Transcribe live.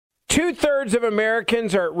2/3 of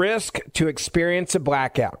Americans are at risk to experience a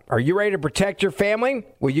blackout. Are you ready to protect your family?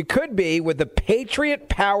 Well, you could be with the Patriot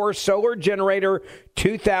Power Solar Generator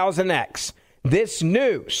 2000X. This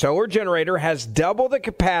new solar generator has double the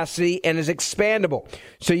capacity and is expandable,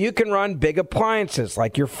 so you can run big appliances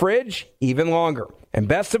like your fridge even longer. And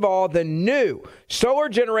best of all, the new solar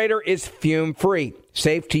generator is fume-free,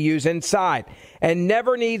 safe to use inside, and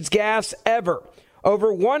never needs gas ever.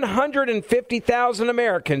 Over 150,000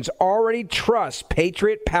 Americans already trust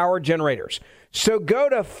Patriot Power Generators. So go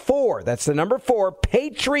to that's the number 4,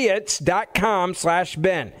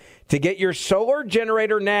 patriots.com/Ben to get your solar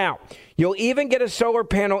generator now. You'll even get a solar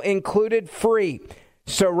panel included free.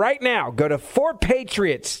 So right now, go to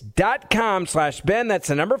 4patriots.com/Ben. That's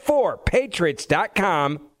the number 4,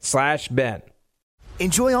 patriots.com/Ben.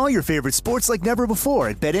 Enjoy all your favorite sports like never before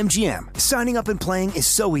at BetMGM. Signing up and playing is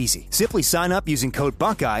so easy. Simply sign up using code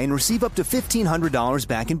Buckeye and receive up to $1,500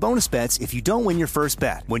 back in bonus bets if you don't win your first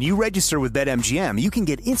bet. When you register with BetMGM, you can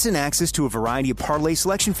get instant access to a variety of parlay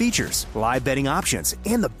selection features, live betting options,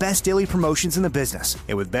 and the best daily promotions in the business.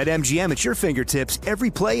 And with BetMGM at your fingertips, every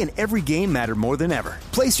play and every game matter more than ever.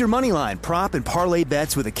 Place your moneyline, prop, and parlay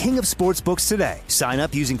bets with the king of sportsbooks today. Sign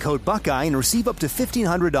up using code Buckeye and receive up to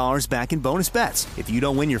 $1,500 back in bonus bets if you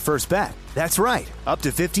don't win your first bet. That's right, up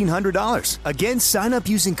to $1,500. Again, sign up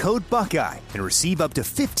using code Buckeye and receive up to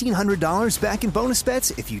 $1,500 back in bonus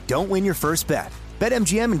bets if you don't win your first bet.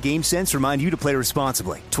 BetMGM and GameSense remind you to play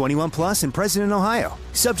responsibly. 21 plus and present in Ohio.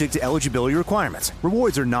 Subject to eligibility requirements.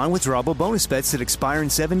 Rewards are non-withdrawable bonus bets that expire in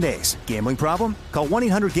 7 days. Gambling problem? Call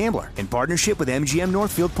 1-800-GAMBLER in partnership with MGM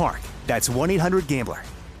Northfield Park. That's 1-800-GAMBLER.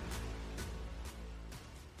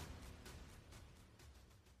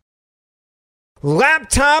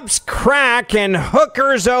 Laptops crack and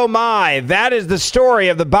hookers, oh my. That is the story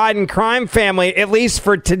of the Biden crime family, at least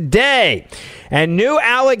for today. And new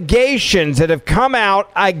allegations that have come out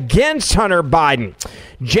against Hunter Biden.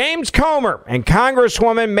 James Comer and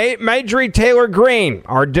Congresswoman Marjorie Taylor Greene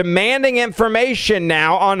are demanding information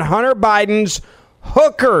now on Hunter Biden's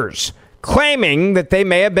hookers, claiming that they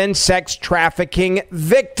may have been sex trafficking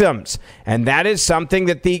victims. And that is something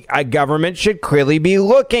that the government should clearly be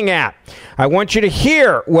looking at. I want you to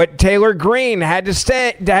hear what Taylor Greene had to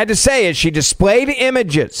say as she displayed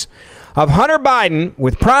images of Hunter Biden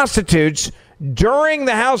with prostitutes during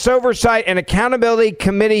the House Oversight and Accountability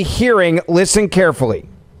Committee hearing. Listen carefully.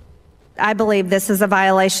 I believe this is a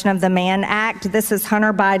violation of the Mann Act. This is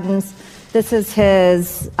Hunter Biden's, this is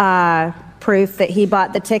his proof that he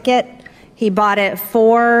bought the ticket. He bought it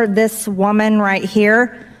for this woman right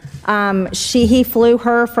here. He flew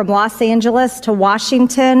her from Los Angeles to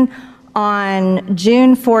Washington on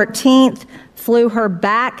June 14th, flew her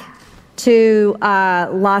back to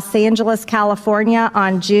Los Angeles, California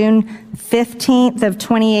on June 15th of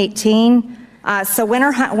 2018. So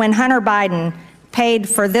when Hunter Biden paid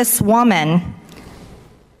for this woman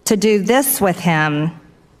to do this with him,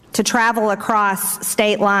 to travel across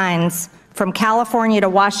state lines from California to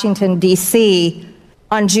Washington, D.C.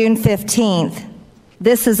 on June 15th,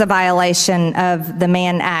 this is a violation of the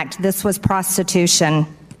Mann Act. This was prostitution.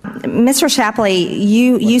 Mr. Shapley,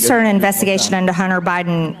 you started an investigation into Hunter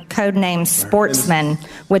Biden, codenamed Sportsman,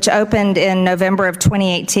 which opened in November of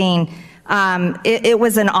 2018. It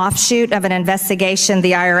was an offshoot of an investigation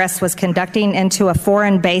the IRS was conducting into a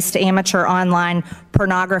foreign-based amateur online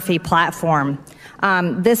pornography platform.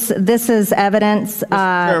 This is evidence of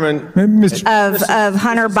Hunter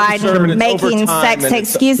Biden making sex.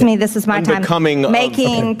 Excuse me, this is my time.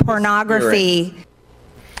 Making pornography.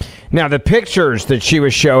 Now, the pictures that she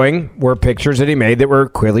was showing were pictures that he made that were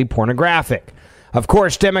clearly pornographic. Of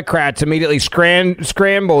course, Democrats immediately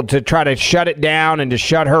scrambled to try to shut it down and to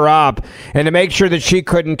shut her up and to make sure that she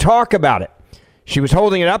couldn't talk about it. She was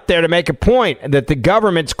holding it up there to make a point that the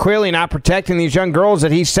government's clearly not protecting these young girls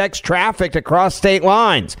that he sex trafficked across state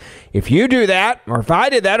lines. If you do that, or if I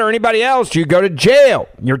did that, or anybody else, you go to jail.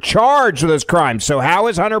 You're charged with those crimes. So how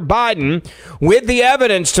is Hunter Biden, with the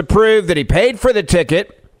evidence to prove that he paid for the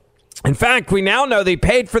ticket? In fact, we now know that he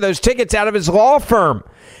paid for those tickets out of his law firm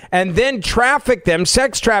and then sex trafficked them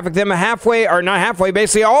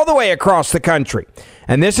basically all the way across the country.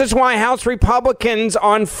 And this is why House Republicans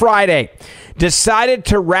on Friday decided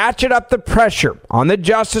to ratchet up the pressure on the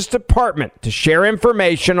Justice Department to share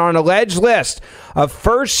information on an alleged list of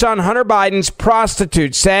first son Hunter Biden's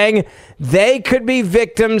prostitutes, saying they could be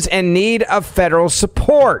victims and need of federal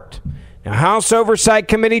support. Now, House Oversight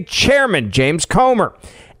Committee Chairman James Comer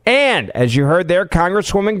and, as you heard there,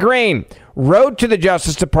 Congresswoman Greene wrote to the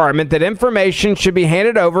Justice Department that information should be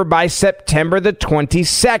handed over by September the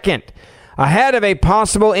 22nd. ahead of a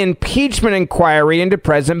possible impeachment inquiry into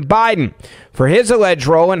President Biden for his alleged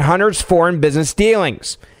role in Hunter's foreign business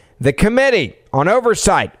dealings. The Committee on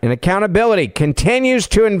Oversight and Accountability continues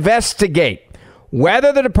to investigate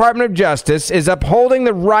whether the Department of Justice is upholding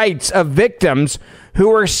the rights of victims who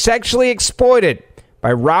were sexually exploited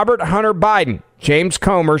by Robert Hunter Biden. James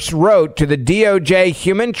Comer wrote to the DOJ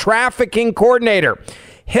Human Trafficking Coordinator,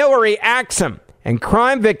 Hillary Axsom, and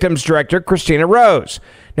Crime Victims Director, Christina Rose.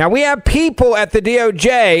 Now, we have people at the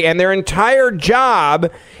DOJ, and their entire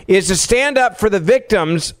job is to stand up for the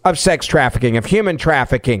victims of sex trafficking, of human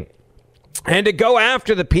trafficking, and to go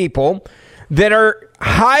after the people that are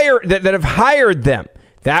that have hired them.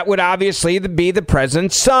 That would obviously be the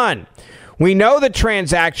president's son. We know the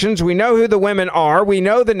transactions. We know who the women are. We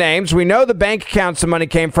know the names. We know the bank accounts the money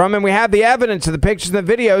came from. And we have the evidence of the pictures and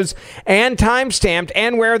the videos and time-stamped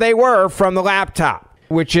and where they were from the laptop,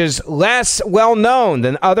 which is less well known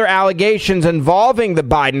than other allegations involving the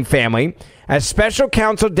Biden family, as Special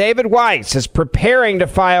Counsel David Weiss is preparing to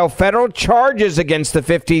file federal charges against the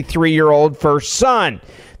 53-year-old first son.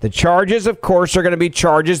 The charges, of course, are going to be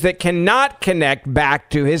charges that cannot connect back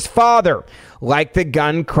to his father, like the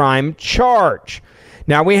gun crime charge.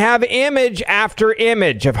 Now, we have image after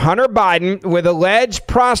image of Hunter Biden with alleged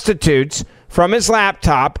prostitutes from his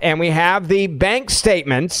laptop, and we have the bank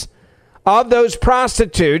statements of those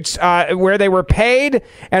prostitutes where they were paid,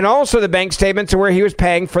 and also the bank statements where he was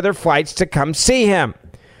paying for their flights to come see him.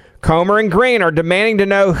 Comer and Green are demanding to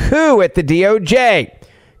know who at the DOJ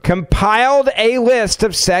compiled a list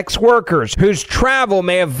of sex workers whose travel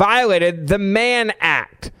may have violated the Mann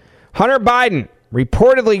Act. Hunter Biden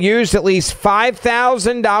reportedly used at least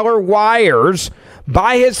 $5,000 wires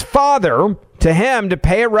by his father to him to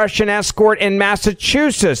pay a Russian escort in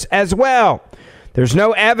Massachusetts as well. There's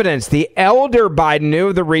no evidence the elder Biden knew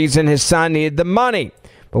of the reason his son needed the money.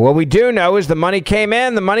 But what we do know is the money came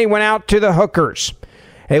in, the money went out to the hookers.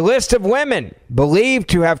 A list of women believed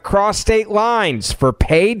to have crossed state lines for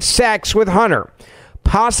paid sex with Hunter,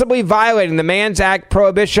 possibly violating the Mann Act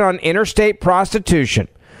prohibition on interstate prostitution,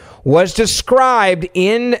 was described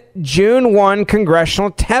in June 1 congressional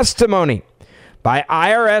testimony by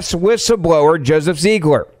IRS whistleblower Joseph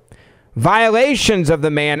Ziegler. Violations of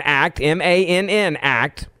the Mann Act, M-A-N-N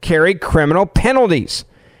Act, carry criminal penalties.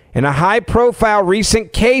 In a high-profile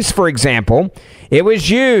recent case, for example, it was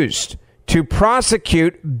used to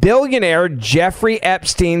prosecute billionaire Jeffrey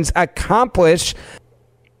Epstein's accomplice,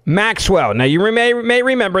 Maxwell. Now, you may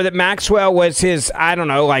remember that Maxwell was his,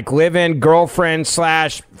 live-in girlfriend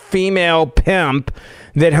 / female pimp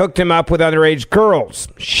that hooked him up with underage girls.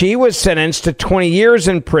 She was sentenced to 20 years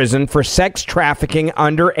in prison for sex trafficking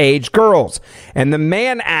underage girls. And the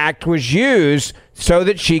Mann Act was used so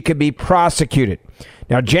that she could be prosecuted.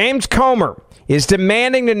 Now, James Comer is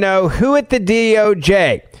demanding to know who at the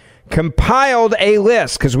DOJ compiled a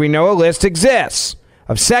list, because we know a list exists,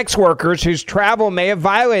 of sex workers whose travel may have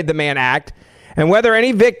violated the Mann Act, and whether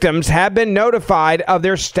any victims have been notified of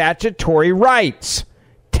their statutory rights.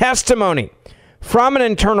 Testimony from an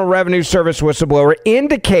Internal Revenue Service whistleblower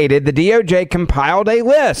indicated the DOJ compiled a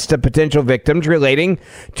list of potential victims relating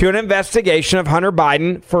to an investigation of Hunter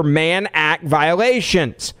Biden for Mann Act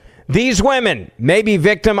violations. These women may be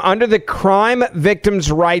victim under the Crime Victims'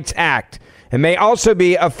 Rights Act and may also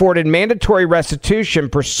be afforded mandatory restitution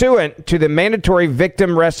pursuant to the Mandatory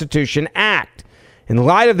Victim Restitution Act. In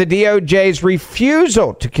light of the DOJ's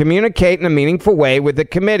refusal to communicate in a meaningful way with the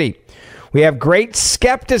committee, we have great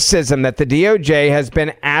skepticism that the DOJ has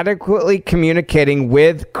been adequately communicating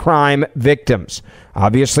with crime victims,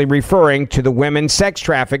 obviously referring to the women sex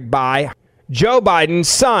trafficked by Joe Biden's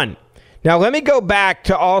son. Now, let me go back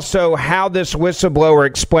to also how this whistleblower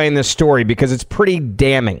explained this story, because it's pretty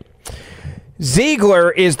damning.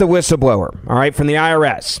 Ziegler is the whistleblower, all right, from the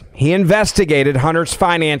IRS. He investigated Hunter's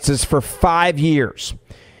finances for 5 years.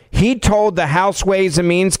 He told the House Ways and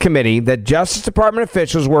Means Committee that Justice Department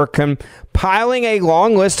officials were compiling a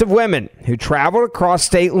long list of women who traveled across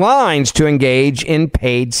state lines to engage in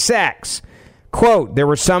paid sex. Quote, there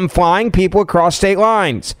were some flying people across state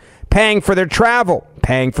lines, paying for their travel,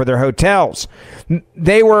 paying for their hotels.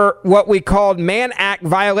 They were what we called Mann Act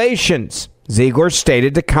violations, Ziegler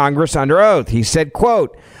stated to Congress under oath. He said,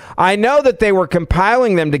 quote, I know that they were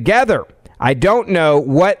compiling them together. I don't know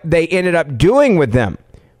what they ended up doing with them,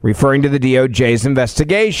 referring to the DOJ's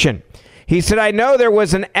investigation. He said, I know there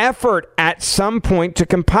was an effort at some point to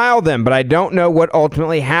compile them, but I don't know what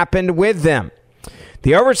ultimately happened with them.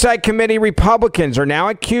 The Oversight Committee Republicans are now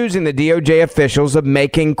accusing the DOJ officials of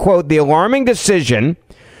making, quote, the alarming decision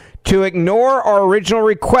to ignore our original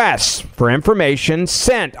requests for information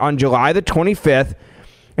sent on July the 25th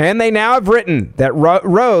And they now have written that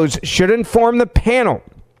Rose should inform the panel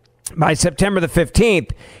by September the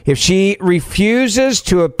 15th if she refuses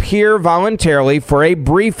to appear voluntarily for a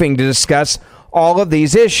briefing to discuss all of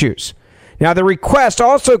these issues. Now, the request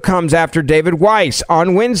also comes after David Weiss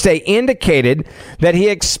on Wednesday indicated that he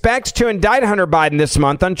expects to indict Hunter Biden this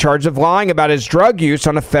month on charge of lying about his drug use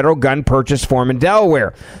on a federal gun purchase form in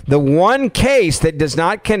Delaware. The one case that does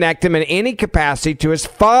not connect him in any capacity to his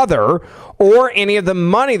father or any of the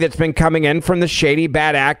money that's been coming in from the shady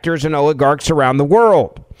bad actors and oligarchs around the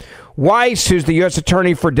world. Weiss, who's the U.S.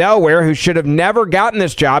 Attorney for Delaware, who should have never gotten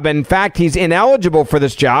this job, and in fact, he's ineligible for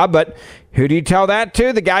this job, but who do you tell that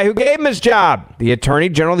to? The guy who gave him his job, the Attorney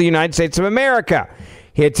General of the United States of America.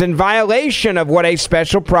 It's in violation of what a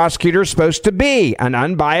special prosecutor is supposed to be, an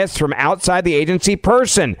unbiased from outside the agency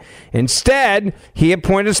person. Instead, he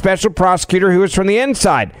appointed a special prosecutor who was from the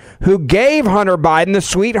inside, who gave Hunter Biden the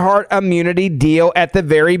sweetheart immunity deal at the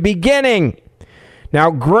very beginning. Now,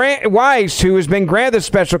 Weiss, who has been granted the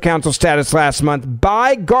special counsel status last month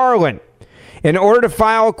by Garland, in order to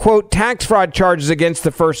file, quote, tax fraud charges against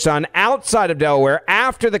the first son outside of Delaware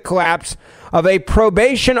after the collapse of a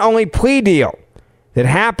probation-only plea deal that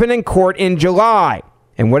happened in court in July.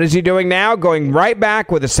 And what is he doing now? Going right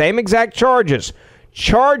back with the same exact charges.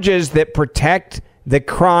 Charges that protect the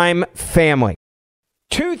crime family.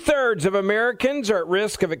 2/3 of Americans are at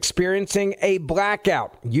risk of experiencing a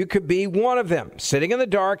blackout. You could be one of them, sitting in the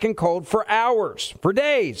dark and cold for hours, for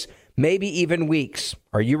days, maybe even weeks.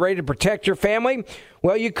 Are you ready to protect your family?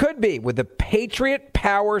 Well, you could be with the Patriot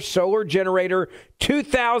Power Solar Generator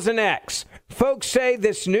 2000X. Folks say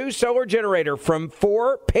this new solar generator from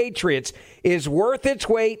 4 Patriots is worth its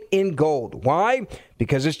weight in gold. Why?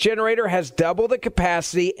 Because this generator has double the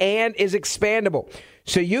capacity and is expandable.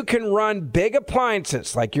 So you can run big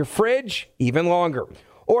appliances like your fridge even longer,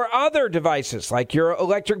 or other devices like your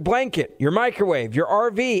electric blanket, your microwave, your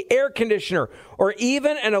RV, air conditioner, or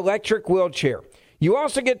even an electric wheelchair. You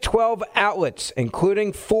also get 12 outlets,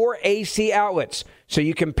 including 4 AC outlets, so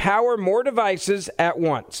you can power more devices at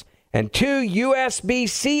once, and 2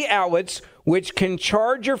 USB-C outlets, which can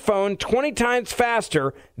charge your phone 20 times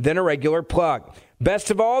faster than a regular plug. Best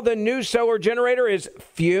of all, the new solar generator is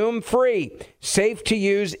fume-free, safe to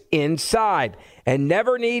use inside, and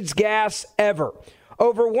never needs gas ever.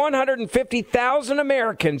 Over 150,000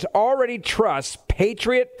 Americans already trust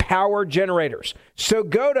Patriot Power Generators. So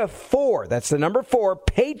go to 4, that's the number 4,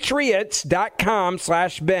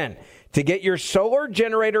 patriots.com/Ben to get your solar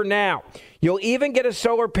generator now. You'll even get a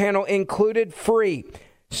solar panel included free.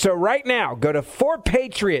 So right now, go to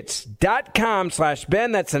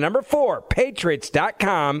 4patriots.com/Ben. That's the number 4,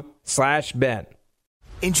 patriots.com/Ben.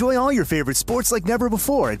 Enjoy all your favorite sports like never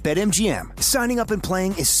before at BetMGM. Signing up and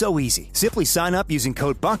playing is so easy. Simply sign up using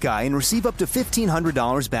code Buckeye and receive up to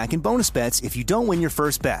 $1,500 back in bonus bets if you don't win your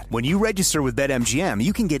first bet. When you register with BetMGM,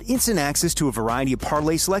 you can get instant access to a variety of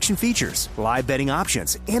parlay selection features, live betting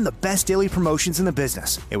options, and the best daily promotions in the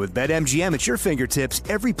business. And with BetMGM at your fingertips,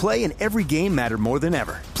 every play and every game matter more than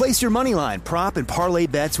ever. Place your moneyline, prop, and parlay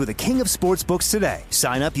bets with the king of sportsbooks today.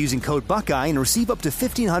 Sign up using code Buckeye and receive up to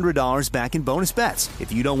 $1,500 back in bonus bets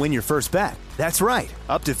if you don't win your first bet. That's right,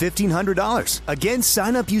 up to $1,500. Again,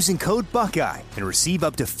 sign up using code Buckeye and receive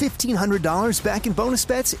up to $1,500 back in bonus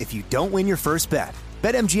bets if you don't win your first bet.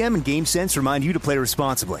 BetMGM and GameSense remind you to play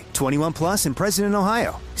responsibly. 21 plus and present in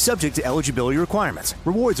Ohio. Subject to eligibility requirements.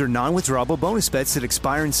 Rewards are non-withdrawable bonus bets that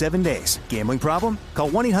expire in 7 days. Gambling problem? Call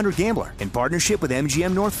 1-800-GAMBLER in partnership with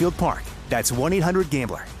MGM Northfield Park. That's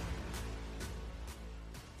 1-800-GAMBLER.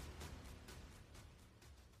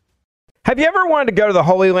 Have you ever wanted to go to the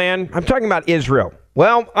Holy Land? I'm talking about Israel.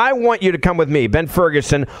 Well, I want you to come with me, Ben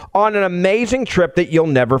Ferguson, on an amazing trip that you'll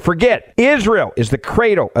never forget. Israel is the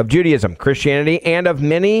cradle of Judaism, Christianity, and of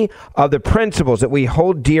many of the principles that we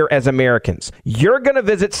hold dear as Americans. You're going to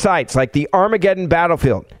visit sites like the Armageddon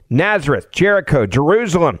battlefield, Nazareth, Jericho,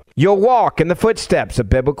 Jerusalem. You'll walk in the footsteps of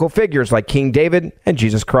biblical figures like King David and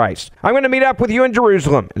Jesus Christ. I'm going to meet up with you in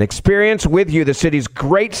Jerusalem and experience with you the city's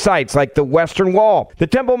great sites like the Western Wall, the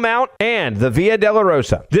Temple Mount, and the Via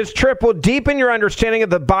Dolorosa. This trip will deepen your understanding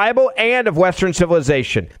of the Bible and of Western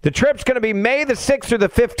civilization. The trip's going to be May the 6th through the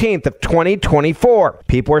 15th of 2024.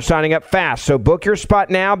 People are signing up fast, so book your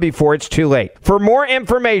spot now before it's too late. For more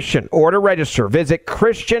information or to register, visit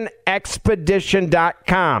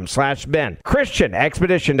ChristianExpedition.com/Ben.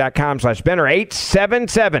 ChristianExpedition.com/Ben or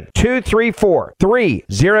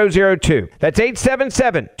 877-234-3002. That's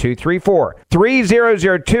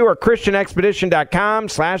 877-234-3002 or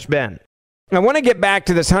ChristianExpedition.com/Ben. I want to get back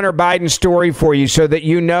to this Hunter Biden story for you so that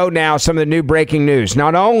you know now some of the new breaking news.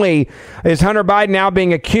 Not only is Hunter Biden now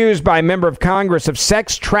being accused by a member of Congress of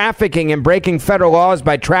sex trafficking and breaking federal laws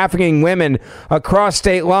by trafficking women across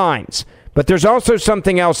state lines, but there's also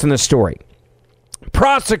something else in the story.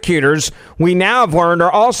 Prosecutors, we now have learned,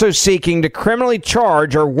 are also seeking to criminally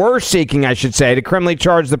charge, or were seeking, I should say, to criminally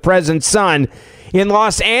charge the president's son in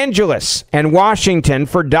Los Angeles and Washington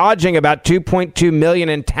for dodging about $2.2 million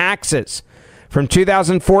in taxes from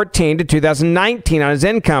 2014 to 2019 on his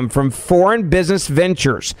income from foreign business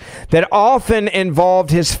ventures that often involved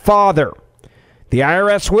his father. The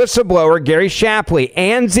IRS whistleblower Gary Shapley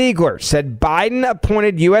and Ziegler said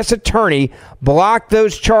Biden-appointed U.S. attorney blocked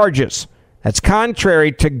those charges. That's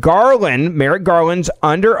contrary to Merrick Garland's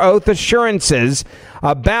under oath assurances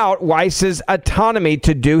about Weiss's autonomy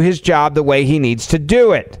to do his job the way he needs to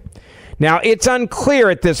do it. Now, it's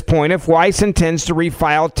unclear at this point if Weiss intends to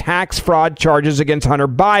refile tax fraud charges against Hunter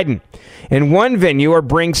Biden in one venue or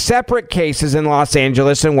bring separate cases in Los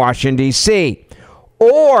Angeles and Washington, D.C.,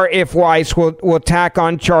 or if Weiss will tack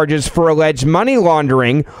on charges for alleged money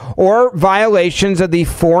laundering or violations of the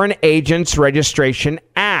Foreign Agents Registration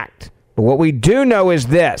Act. But what we do know is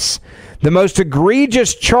this: the most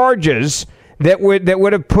egregious charges that would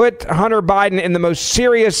have put Hunter Biden in the most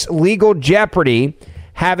serious legal jeopardy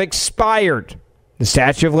have expired, the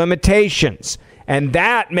statute of limitations. And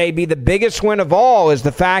that may be the biggest win of all, is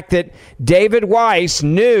the fact that David Weiss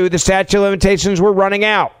knew the statute of limitations were running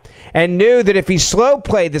out and knew that if he slow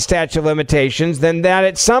played the statute of limitations, then that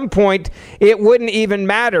at some point it wouldn't even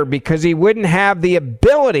matter because he wouldn't have the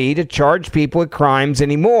ability to charge people with crimes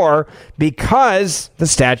anymore because the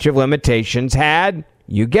statute of limitations had,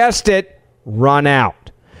 you guessed it, run out.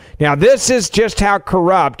 Now, this is just how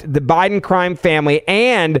corrupt the Biden crime family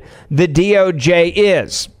and the DOJ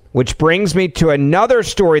is, which brings me to another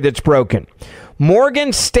story that's broken.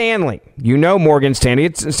 Morgan Stanley, you know Morgan Stanley,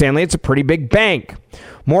 it's a pretty big bank.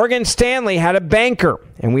 Morgan Stanley had a banker,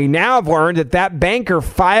 and we now have learned that that banker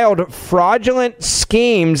filed fraudulent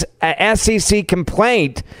schemes, a SEC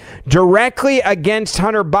complaint directly against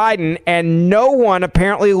Hunter Biden, and no one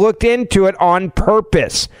apparently looked into it on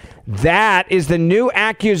purpose. That is the new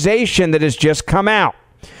accusation that has just come out.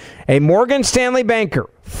 A Morgan Stanley banker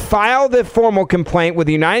filed a formal complaint with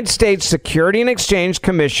the United States Securities and Exchange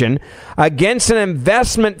Commission against an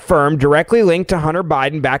investment firm directly linked to Hunter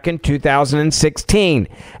Biden back in 2016.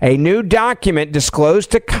 A new document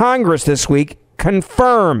disclosed to Congress this week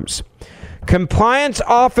confirms compliance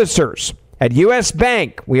officers at U.S.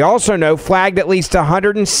 Bank, we also know, flagged at least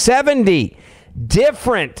 170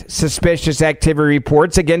 different suspicious activity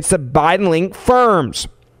reports against the Biden-linked firms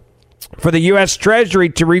for the U.S. Treasury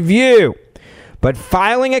to review. But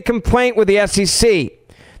filing a complaint with the SEC,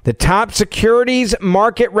 the top securities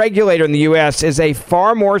market regulator in the U.S., is a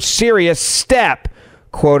far more serious step,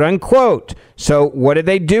 quote unquote. So what did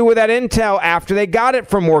they do with that intel after they got it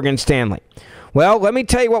from Morgan Stanley? Well, let me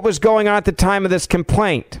tell you what was going on at the time of this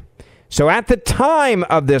complaint. So at the time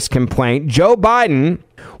of this complaint, Joe Biden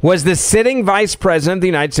was the sitting vice president of the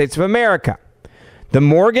United States of America. The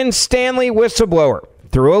Morgan Stanley whistleblower,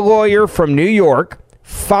 through a lawyer from New York,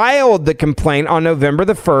 filed the complaint on November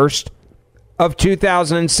the 1st of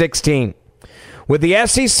 2016 with the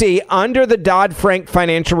SEC under the Dodd-Frank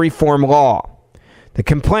financial reform law. The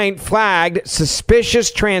complaint flagged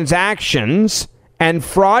suspicious transactions and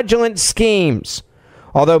fraudulent schemes,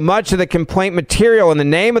 although much of the complaint material in the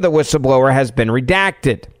name of the whistleblower has been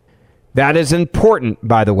redacted. That is important,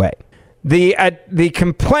 by the way. The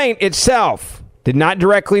complaint itself did not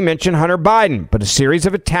directly mention Hunter Biden, but a series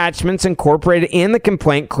of attachments incorporated in the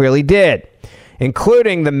complaint clearly did,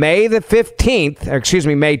 including the May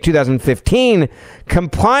 2015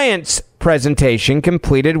 compliance presentation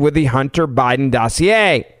completed with the Hunter Biden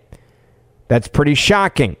dossier. That's pretty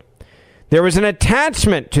shocking. There was an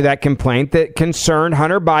attachment to that complaint that concerned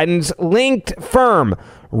Hunter Biden's linked firm,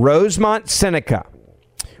 Rosemont Seneca.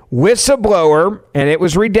 Whistleblower, and it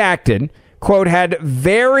was redacted, quote, had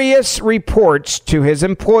various reports to his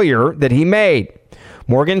employer that he made,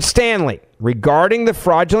 Morgan Stanley, regarding the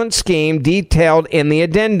fraudulent scheme detailed in the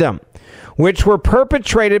addendum, which were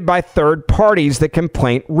perpetrated by third parties, the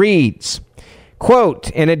complaint reads. Quote,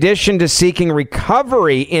 in addition to seeking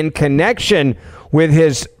recovery in connection with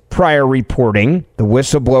his prior reporting, the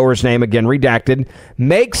whistleblower's name, again redacted,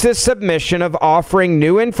 makes a submission of offering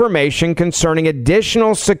new information concerning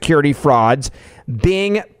additional security frauds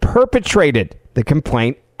being perpetrated, the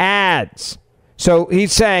complaint adds. So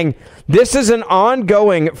he's saying this is an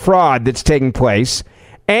ongoing fraud that's taking place,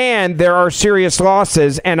 and there are serious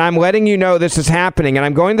losses, and I'm letting you know this is happening, and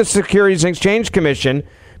I'm going to the Securities and Exchange Commission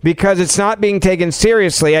because it's not being taken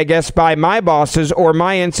seriously, I guess, by my bosses or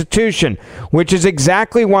my institution, which is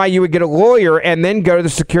exactly why you would get a lawyer and then go to the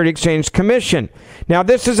Security Exchange Commission. Now,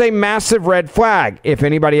 this is a massive red flag. If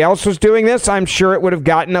anybody else was doing this, I'm sure it would have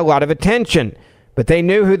gotten a lot of attention. But they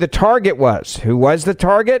knew who the target was. Who was the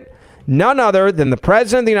target? None other than the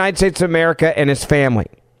President of the United States of America and his family.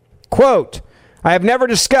 Quote, I have never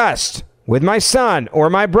discussed with my son or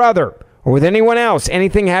my brother or with anyone else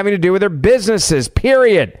anything having to do with their businesses,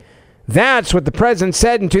 period. That's what the president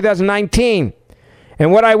said in 2019.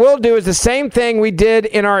 And what I will do is the same thing we did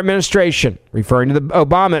in our administration, referring to the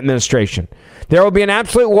Obama administration. There will be an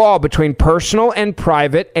absolute wall between personal and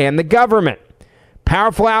private and the government.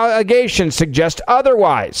 Powerful allegations suggest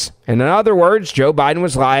otherwise. And in other words, Joe Biden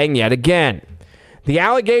was lying yet again. The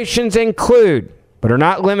allegations include, but are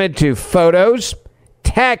not limited to, photos,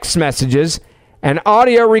 text messages, and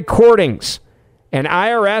audio recordings, and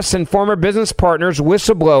IRS and former business partners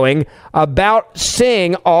whistleblowing about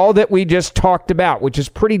seeing all that we just talked about, which is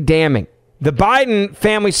pretty damning. The Biden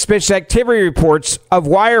family suspicious activity reports of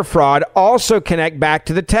wire fraud also connect back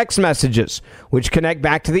to the text messages, which connect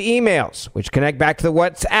back to the emails, which connect back to the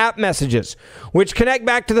WhatsApp messages, which connect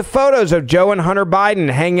back to the photos of Joe and Hunter Biden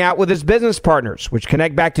hanging out with his business partners, which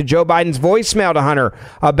connect back to Joe Biden's voicemail to Hunter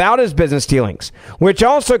about his business dealings, which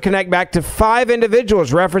also connect back to 5 individuals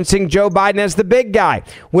referencing Joe Biden as the big guy,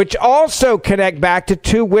 which also connect back to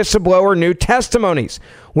 2 whistleblower new testimonies,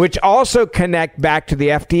 which also connect back to the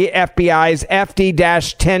FBI's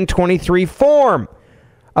FD-1023 form,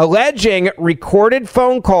 alleging recorded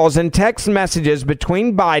phone calls and text messages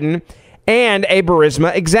between Biden and a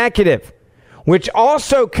Burisma executive, which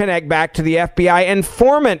also connect back to the FBI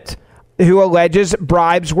informant who alleges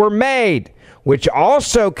bribes were made, which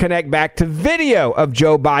also connect back to video of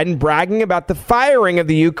Joe Biden bragging about the firing of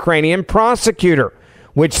the Ukrainian prosecutor,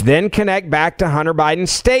 which then connect back to Hunter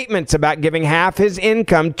Biden's statements about giving half his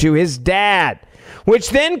income to his dad, which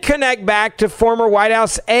then connect back to former White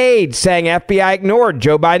House aides saying FBI ignored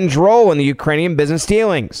Joe Biden's role in the Ukrainian business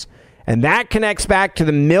dealings. And that connects back to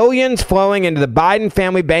the millions flowing into the Biden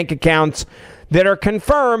family bank accounts that are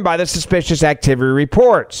confirmed by the suspicious activity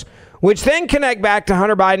reports, which then connect back to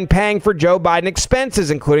Hunter Biden paying for Joe Biden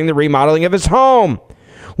expenses, including the remodeling of his home,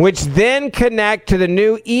 which then connect to the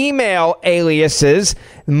new email aliases,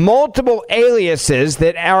 multiple aliases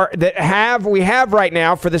that we have right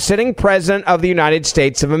now for the sitting president of the United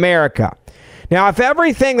States of America. Now, if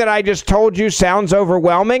everything that I just told you sounds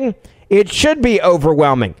overwhelming, it should be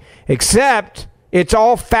overwhelming, except it's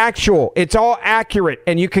all factual, it's all accurate,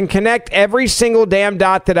 and you can connect every single damn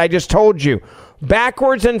dot that I just told you,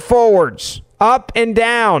 backwards and forwards, up and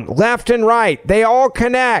down, left and right. They all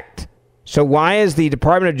connect. So why is the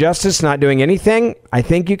Department of Justice not doing anything? I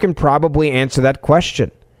think you can probably answer that question.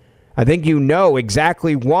 I think you know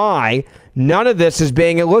exactly why none of this is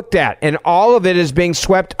being looked at, and all of it is being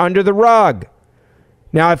swept under the rug.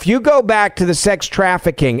 Now, if you go back to the sex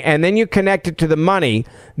trafficking and then you connect it to the money,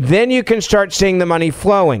 then you can start seeing the money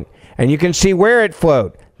flowing, and you can see where it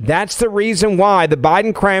flowed. That's the reason why the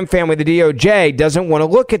Biden crime family, the DOJ, doesn't want to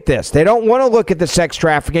look at this. They don't want to look at the sex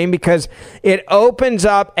trafficking because it opens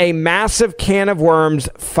up a massive can of worms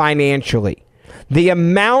financially. The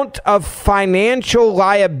amount of financial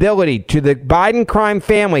liability to the Biden crime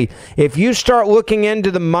family, if you start looking into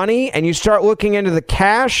the money and you start looking into the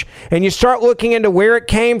cash and you start looking into where it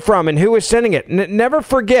came from and who was sending it, never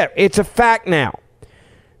forget, it's a fact now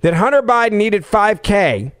that Hunter Biden needed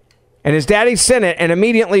 $5,000. And his daddy sent it, and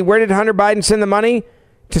immediately, where did Hunter Biden send the money?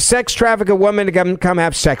 To sex traffic a woman to come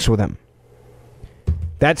have sex with him.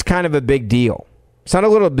 That's kind of a big deal. It's not a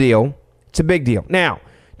little deal. It's a big deal. Now,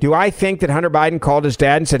 do I think that Hunter Biden called his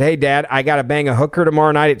dad and said, hey, Dad, I got to bang a hooker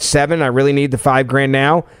tomorrow night at 7. I really need the $5,000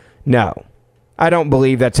 now? No. I don't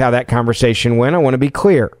believe that's how that conversation went. I want to be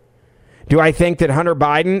clear. Do I think that Hunter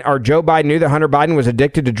Biden or Joe Biden knew that Hunter Biden was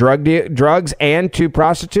addicted to drugs and to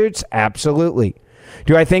prostitutes? Absolutely.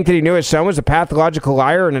 Do I think that he knew his son was a pathological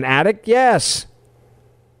liar and an addict? Yes.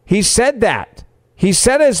 He said that. He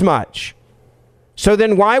said as much. So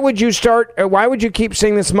then why would you keep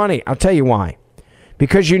seeing this money? I'll tell you why.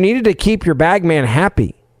 Because you needed to keep your bag man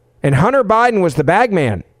happy. And Hunter Biden was the bag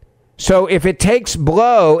man. So if it takes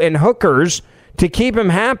blow and hookers to keep him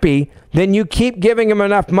happy, then you keep giving him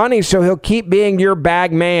enough money so he'll keep being your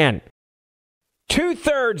bag man.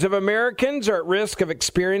 2/3 of Americans are at risk of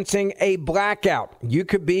experiencing a blackout. You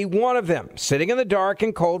could be one of them, sitting in the dark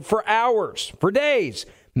and cold for hours, for days,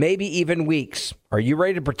 maybe even weeks. Are you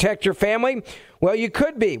ready to protect your family? Well, you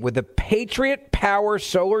could be with the Patriot Power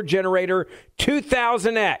Solar Generator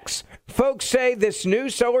 2000X. Folks say this new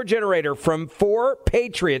solar generator from 4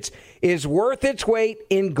 Patriots is worth its weight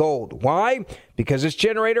in gold. Why? Because this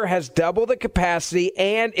generator has double the capacity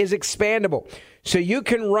and is expandable. So you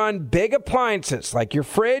can run big appliances like your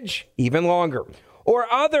fridge even longer.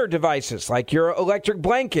 Or other devices like your electric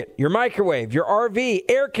blanket, your microwave, your RV,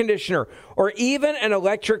 air conditioner, or even an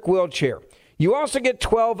electric wheelchair. You also get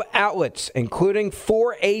 12 outlets, including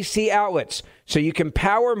 4 AC outlets, so you can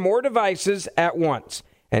power more devices at once.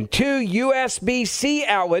 And 2 USB-C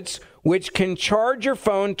outlets, which can charge your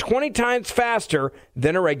phone 20 times faster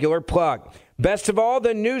than a regular plug. Best of all,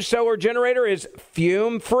 the new solar generator is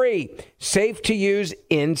fume-free, safe to use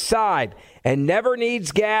inside, and never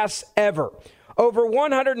needs gas ever. Over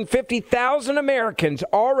 150,000 Americans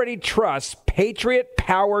already trust Patriot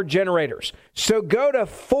Power Generators. So go to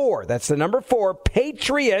 4, that's the number 4,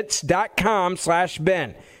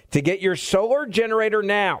 patriots.com/Ben to get your solar generator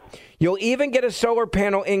now. You'll even get a solar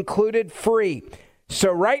panel included free.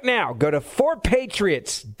 So right now, go to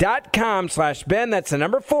 4patriots.com/Ben. That's the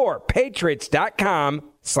number 4,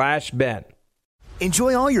 patriots.com/Ben.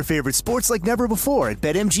 Enjoy all your favorite sports like never before at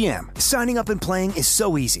BetMGM. Signing up and playing is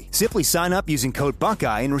so easy. Simply sign up using code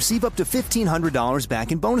Buckeye and receive up to $1,500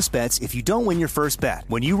 back in bonus bets if you don't win your first bet.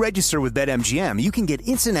 When you register with BetMGM, you can get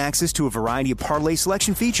instant access to a variety of parlay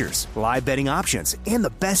selection features, live betting options, and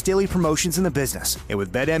the best daily promotions in the business. And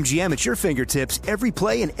with BetMGM at your fingertips, every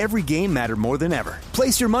play and every game matter more than ever.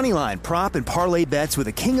 Place your moneyline, prop, and parlay bets with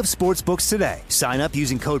the king of sportsbooks today. Sign up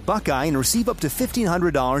using code Buckeye and receive up to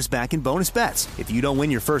 $1,500 back in bonus bets if you don't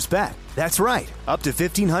win your first bet. That's right, up to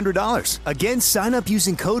 $1,500. Again, sign up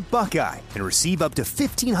using code Buckeye and receive up to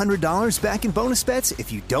 $1,500 back in bonus bets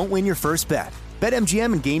if you don't win your first bet.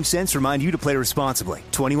 BetMGM and GameSense remind you to play responsibly.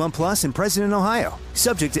 21 plus and present in Ohio.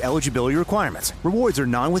 Subject to eligibility requirements. Rewards are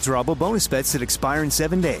non-withdrawable bonus bets that expire in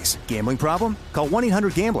 7 days. Gambling problem? Call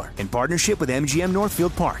 1-800-GAMBLER in partnership with MGM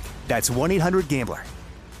Northfield Park. That's 1-800-GAMBLER.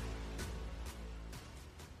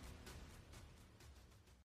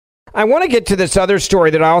 I want to get to this other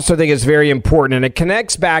story that I also think is very important, and it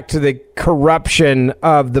connects back to the corruption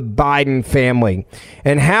of the Biden family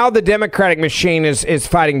and how the Democratic machine is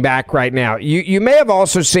fighting back right now. You may have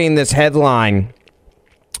also seen this headline.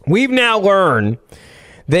 We've now learned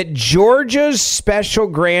that Georgia's special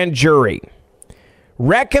grand jury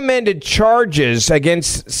recommended charges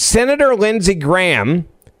against Senator Lindsey Graham,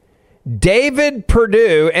 David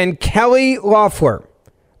Perdue, and Kelly Loeffler,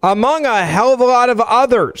 among a hell of a lot of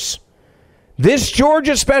others. This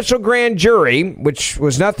Georgia special grand jury, which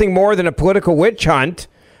was nothing more than a political witch hunt,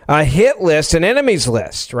 a hit list, an enemies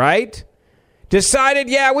list, right? Decided,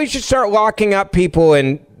 yeah, we should start locking up people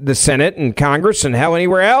in the Senate and Congress and hell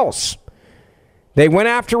anywhere else. They went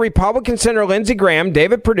after Republican Senator Lindsey Graham,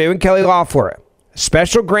 David Perdue, and Kelly Loeffler. A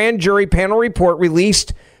special grand jury panel report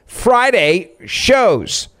released Friday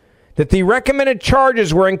shows that the recommended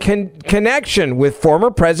charges were in connection with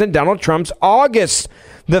former President Donald Trump's August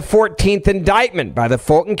the 14th indictment by the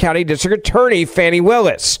Fulton County District Attorney Fani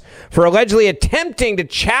Willis for allegedly attempting to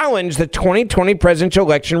challenge the 2020 presidential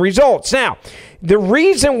election results. Now, the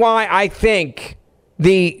reason why I think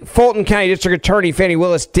the Fulton County District Attorney Fani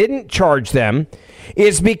Willis didn't charge them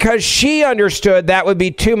is because she understood that would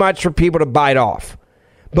be too much for people to bite off.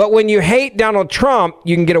 But when you hate Donald Trump,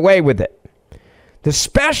 you can get away with it. The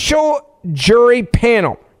special jury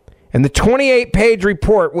panel and the 28-page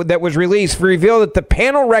report that was released revealed that the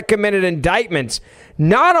panel recommended indictments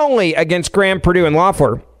not only against Graham, Perdue, and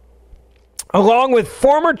Loeffler, along with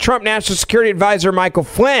former Trump National Security Advisor Michael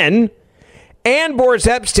Flynn and Boris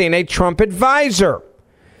Epshteyn, a Trump advisor.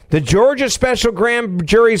 The Georgia special grand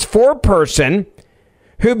jury's foreperson,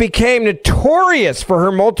 who became notorious for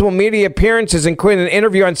her multiple media appearances, including an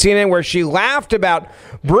interview on CNN where she laughed about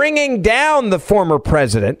bringing down the former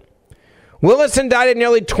president. Willis indicted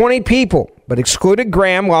nearly 20 people, but excluded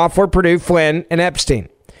Graham, Loeffler, Perdue, Flynn, and Epstein.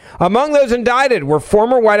 Among those indicted were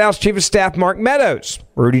former White House Chief of Staff Mark Meadows,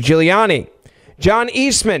 Rudy Giuliani, John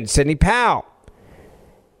Eastman, Sidney Powell.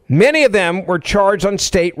 Many of them were charged on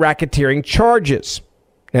state racketeering charges.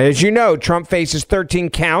 Now, as you know, Trump faces 13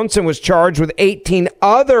 counts and was charged with 18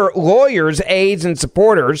 other lawyers, aides, and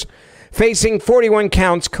supporters, facing 41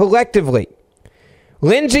 counts collectively.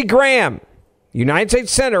 Lindsey Graham, United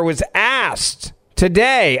States Senator, was asked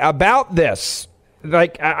today about this.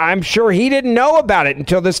 I'm sure he didn't know about it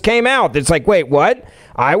until this came out. It's like, wait, what?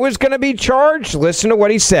 I was going to be charged? Listen to what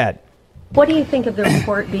he said. What do you think of the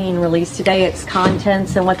report being released today, its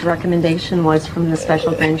contents, and what the recommendation was from the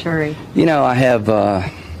special grand jury? You know, I'm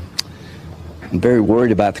very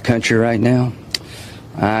worried about the country right now.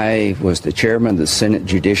 I was the chairman of the Senate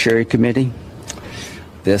Judiciary Committee.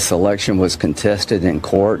 This election was contested in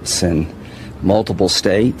courts in multiple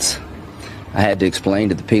states. I had to explain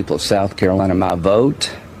to the people of South Carolina my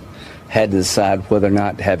vote, had to decide whether or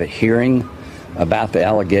not to have a hearing about the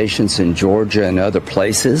allegations in Georgia and other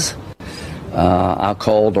places. I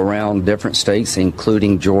called around different states,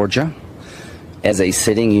 including Georgia. As a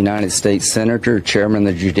sitting United States Senator, Chairman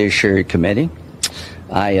of the Judiciary Committee,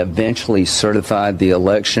 I eventually certified the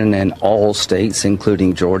election in all states,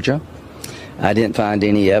 including Georgia. I didn't find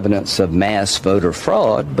any evidence of mass voter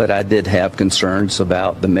fraud, but I did have concerns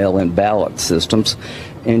about the mail-in ballot systems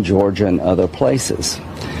in Georgia and other places.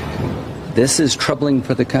 This is troubling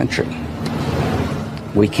for the country.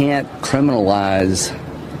 We can't criminalize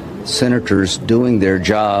senators doing their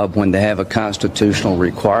job when they have a constitutional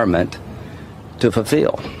requirement to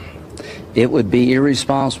fulfill. It would be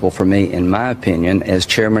irresponsible for me, in my opinion, as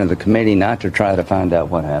chairman of the committee, not to try to find out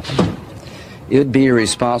what happened. It would be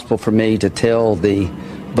irresponsible for me to tell the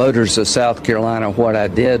voters of South Carolina what I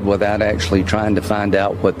did without actually trying to find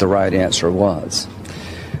out what the right answer was.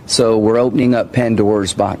 So we're opening up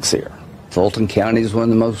Pandora's box here. Fulton County is one of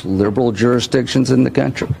the most liberal jurisdictions in the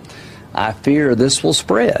country. I fear this will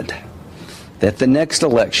spread, that the next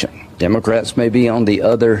election, Democrats may be on the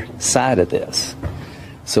other side of this.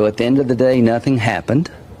 So at the end of the day, nothing happened.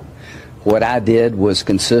 What I did was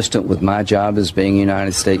consistent with my job as being a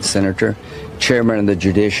United States Senator, Chairman of the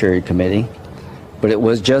Judiciary Committee, but it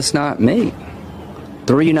was just not me.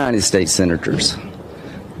 3 United States Senators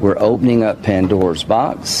were opening up Pandora's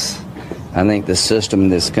box. I think the system in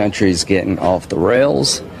this country is getting off the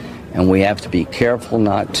rails, and we have to be careful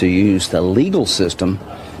not to use the legal system.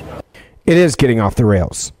 It is getting off the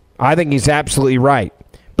rails. I think he's absolutely right.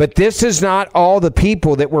 But this is not all the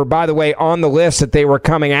people that were, by the way, on the list that they were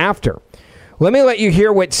coming after. Let me let you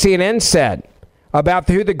hear what CNN said about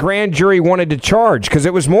who the grand jury wanted to charge, because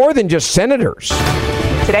it was more than just senators.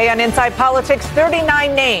 Today on Inside Politics,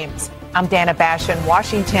 39 names. I'm Dana Bash in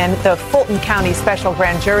Washington. The Fulton County Special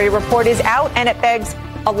Grand Jury report is out, and it begs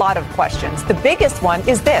a lot of questions. The biggest one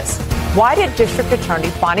is this. Why did District Attorney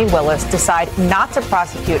Fani Willis decide not to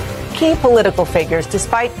prosecute key political figures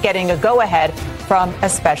despite getting a go-ahead from a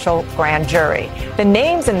special grand jury? The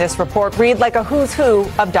names in this report read like a who's who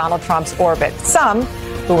of Donald Trump's orbit. Some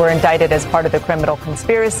who were indicted as part of the criminal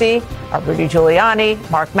conspiracy are Rudy Giuliani,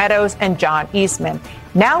 Mark Meadows, and John Eastman.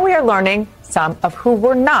 Now we are learning some of who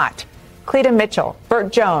were not. Cleta Mitchell,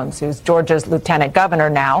 Burt Jones, who's Georgia's lieutenant governor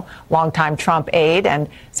now, longtime Trump aide and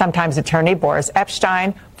sometimes attorney Boris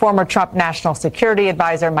Epshteyn, former Trump national security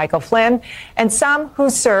advisor Michael Flynn, and some who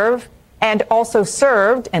serve and also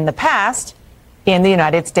served in the past in the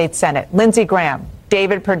United States Senate. Lindsey Graham,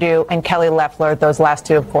 David Perdue, and Kelly Loeffler, those last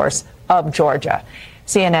two, of course, of Georgia.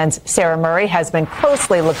 CNN's Sarah Murray has been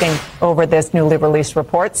closely looking over this newly released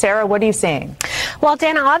report. Sarah, what are you seeing? Well,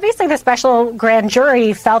 Dana, obviously the special grand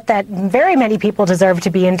jury felt that very many people deserved to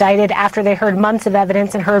be indicted after they heard months of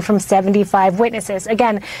evidence and heard from 75 witnesses.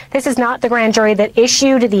 Again, this is not the grand jury that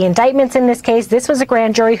issued the indictments in this case. This was a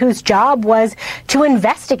grand jury whose job was to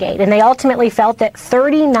investigate, and they ultimately felt that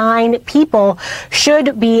 39 people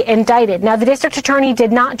should be indicted. Now, the district attorney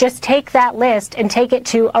did not just take that list and take it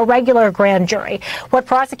to a regular grand jury. What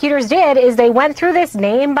prosecutors did is they went through this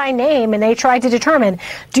name by name and they tried to determine,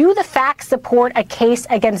 do the facts support a case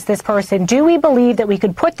against this person? Do we believe that we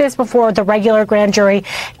could put this before the regular grand jury,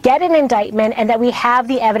 get an indictment, and that we have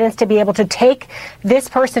the evidence to be able to take this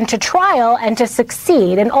person to trial and to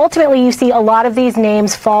succeed? And ultimately, you see a lot of these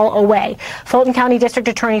names fall away. Fulton County District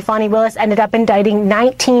Attorney Fani Willis ended up indicting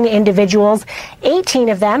 19 individuals. 18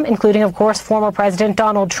 of them, including, of course, former President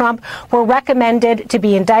Donald Trump, were recommended to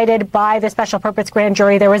be indicted by the special purpose grand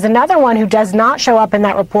jury. There was another one who does not show up in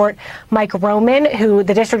that report, Mike Roman, who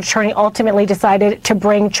the district attorney ultimately decided to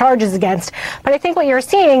bring charges against. But I think what you're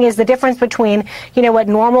seeing is the difference between, what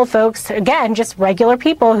normal folks, again, just regular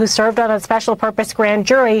people who served on a special purpose grand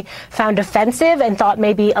jury found offensive and thought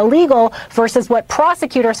maybe illegal versus what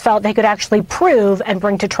prosecutors felt they could actually prove and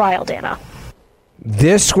bring to trial, Dana.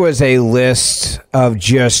 This was a list of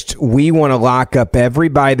just, we want to lock up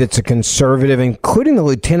everybody that's a conservative, including the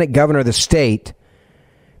lieutenant governor of the state,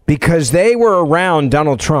 because they were around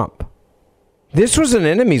Donald Trump. This was an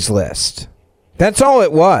enemies list. That's all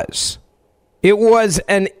it was. It was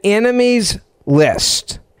an enemies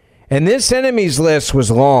list. And this enemies list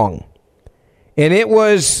was long. And it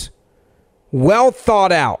was well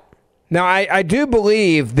thought out. Now, I do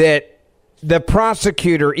believe that the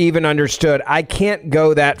prosecutor even understood, I can't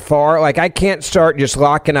go that far. Like, I can't start just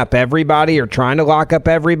locking up everybody or trying to lock up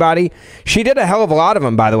everybody. She did a hell of a lot of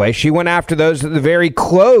them, by the way. She went after those that are very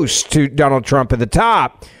close to Donald Trump at the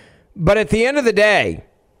top. But at the end of the day,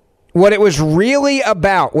 what it was really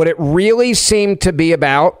about, what it really seemed to be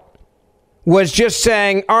about, was just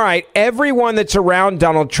saying, all right, everyone that's around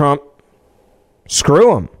Donald Trump,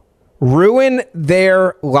 screw them. Ruin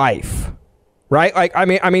their life. Right? Like,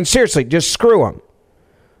 I mean, seriously, just screw them.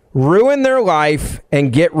 Ruin their life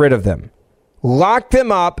and get rid of them. Lock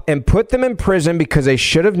them up and put them in prison because they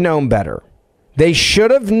should have known better. They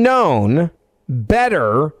should have known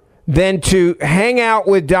better than to hang out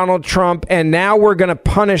with Donald Trump, and now we're going to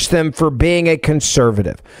punish them for being a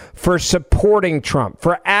conservative, for supporting Trump,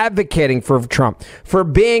 for advocating for Trump, for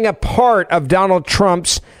being a part of Donald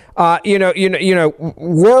Trump's,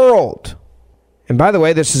 world. And by the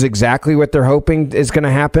way, this is exactly what they're hoping is going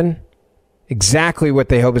to happen. Exactly what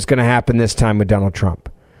they hope is going to happen this time with Donald Trump.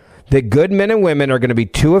 The good men and women are going to be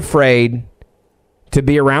too afraid to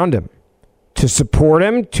be around him, to support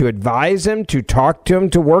him, to advise him, to talk to him,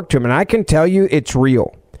 to work to him. And I can tell you it's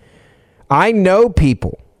real. I know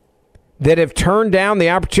people that have turned down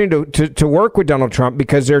the opportunity to work with Donald Trump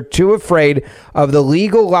because they're too afraid of the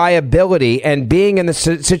legal liability and being in the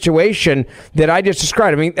situation that I just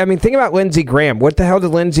described. I mean, think about Lindsey Graham. What the hell did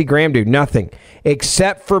Lindsey Graham do? Nothing,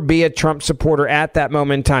 except for be a Trump supporter at that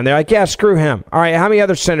moment in time. They're like, yeah, screw him. All right, how many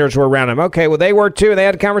other senators were around him? Okay, well, they were too. They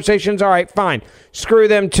had conversations. All right, fine. Screw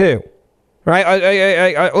them too.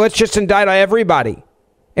 Right? Let's just indict everybody.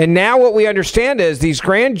 And now what we understand is these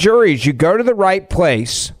grand juries, you go to the right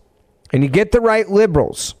place and you get the right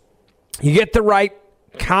liberals, you get the right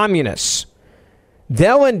communists,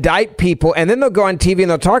 they'll indict people and then they'll go on TV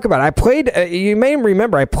and they'll talk about it. You may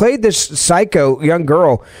remember, I played this psycho young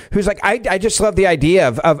girl who's like, I just love the idea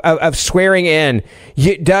of swearing in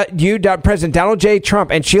President Donald J.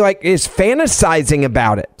 Trump. And she is fantasizing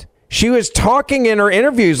about it. She was talking in her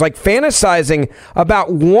interviews, fantasizing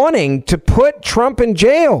about wanting to put Trump in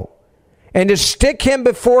jail and to stick him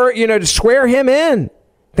before, to swear him in.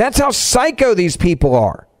 That's how psycho these people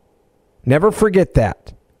are. Never forget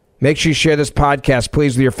that. Make sure you share this podcast,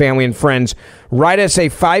 please, with your family and friends. Write us a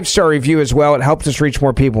 5-star review as well. It helps us reach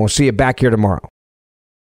more people. We'll see you back here tomorrow.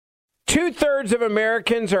 2/3 of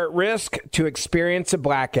Americans are at risk to experience a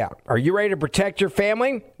blackout. Are you ready to protect your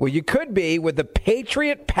family? Well, you could be with the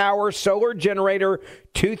Patriot Power Solar Generator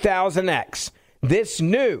 2000X. This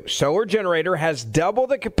new solar generator has double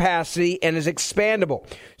the capacity and is expandable,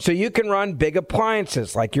 so you can run big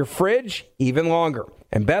appliances like your fridge even longer.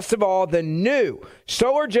 And best of all, the new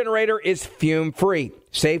solar generator is fume-free,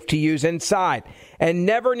 safe to use inside, and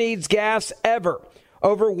never needs gas ever.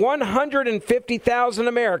 Over 150,000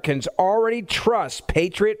 Americans already trust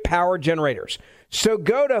Patriot Power Generators. So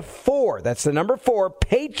go to 4, that's the number 4,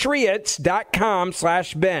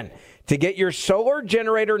 patriots.com/Ben to get your solar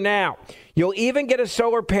generator now. You'll even get a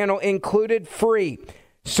solar panel included free.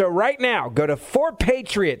 So right now, go to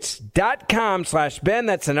 4patriots.com/Ben.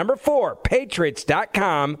 That's the number 4,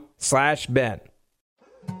 patriots.com/Ben.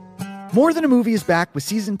 More Than a Movie is back with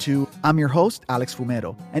Season 2. I'm your host, Alex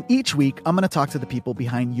Fumero, and each week I'm going to talk to the people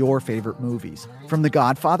behind your favorite movies. From The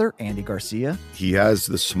Godfather, Andy Garcia. He has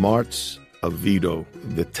the smarts of Vito,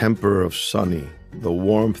 the temper of Sonny, the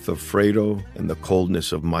warmth of Fredo, and the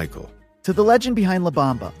coldness of Michael. To the legend behind La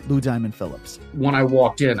Bamba, Lou Diamond Phillips. When I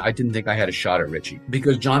walked in, I didn't think I had a shot at Richie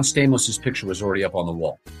because John Stamos' picture was already up on the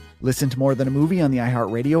wall. Listen to More Than a Movie on the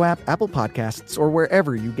iHeartRadio app, Apple Podcasts, or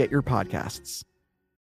wherever you get your podcasts.